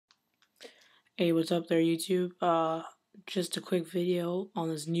Hey, what's up there, YouTube? Just a quick video on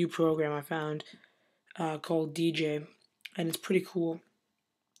this new program I found called Djay, and it's pretty cool.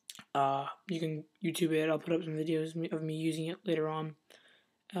 You can YouTube it. I'll put up some videos of me using it later on.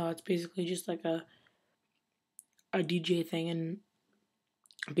 It's basically just like a DJ thing, and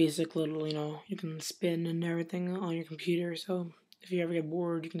basic little, you can spin and everything on your computer. So if you ever get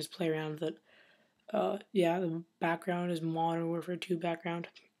bored, you can just play around with it. Yeah, the background is Modern Warfare 2 background.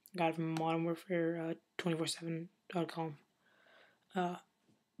 Got it from Modern Warfare 247.com.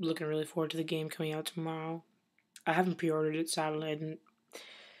 Looking really forward to the game coming out tomorrow. I haven't pre-ordered it, sadly.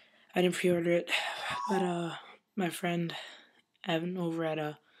 I didn't pre-order it, but my friend Evan over at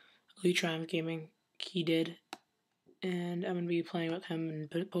Elite Triumph Gaming, he did, and I'm gonna be playing with him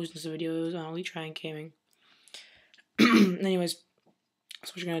and posting some videos on Elite Triumph Gaming. Anyways,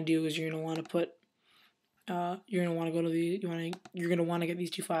 so what you're gonna do is you're gonna want to put, you're gonna want to go to you're gonna want to get these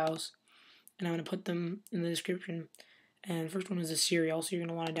two files, and I'm gonna put them in the description. And the first one is a serial, so you're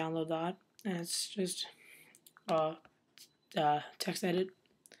gonna want to download that, and it's just text edit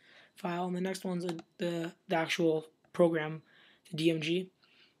file. And the next one's the actual program, the DMG.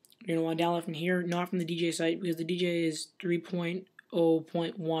 You're gonna want to download from here, not from the Djay site, because the Djay is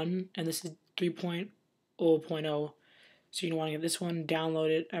 3.0.1 and this is 3.0.0. So you're gonna want to get this one, download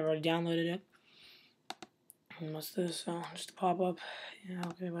it. I've already downloaded it. And what's this? Oh, just a pop up. Yeah,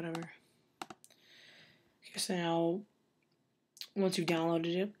 okay, whatever. Okay, so now once you've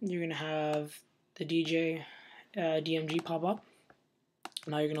downloaded it, you're gonna have the Djay DMG pop up.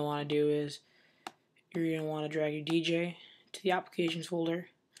 And all you're gonna want to do is you're gonna want to drag your Djay to the applications folder,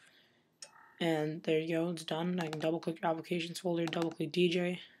 and there you go, it's done. I can double click your applications folder, double click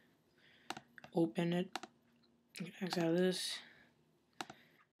Djay, open it, X out of this.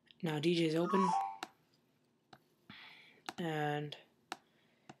 Now Djay is open, and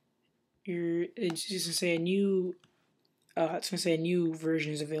it's just gonna say a new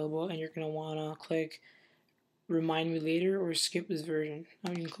version is available, and you're gonna wanna click remind me later or skip this version.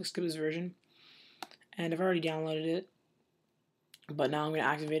 Now you can click skip this version, and I've already downloaded it, but now I'm gonna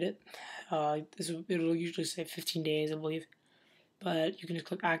activate it. It'll usually say 15 days, I believe, but you can just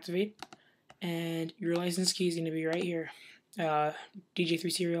click activate, and your license key is gonna be right here.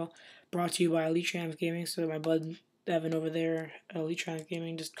 DJ3 Serial, brought to you by Elite Triumph Gaming. So my bud Evan over there, Elite Triumph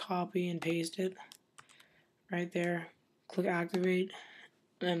Gaming, just copy and paste it right there. Click activate,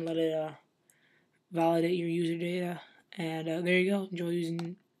 and let it validate your user data, and there you go. Enjoy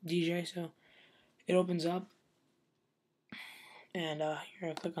using Djay. So it opens up, and you're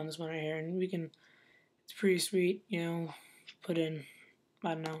gonna click on this one right here, and it's pretty sweet, put in,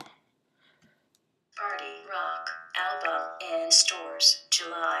 I don't know, Party Rock album in stores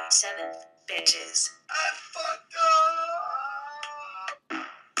July 7th, bitches. I fucked up.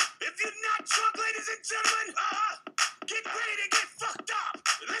 If you're not drunk, ladies and gentlemen, get ready to get fucked up.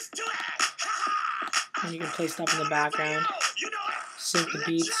 Let's do it. And you can play stuff in the background, sync the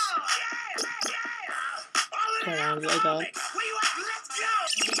beats, play around with it like that.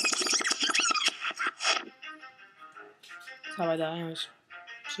 How about that? Anyways,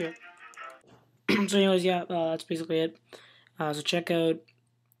 see ya. So anyways, yeah, that's basically it. So check out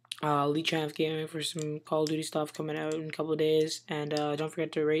Elite Triumph Gaming for some Call of Duty stuff coming out in a couple of days, and don't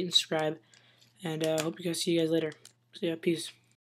forget to rate and subscribe, and hope you guys see you guys later. So yeah, peace.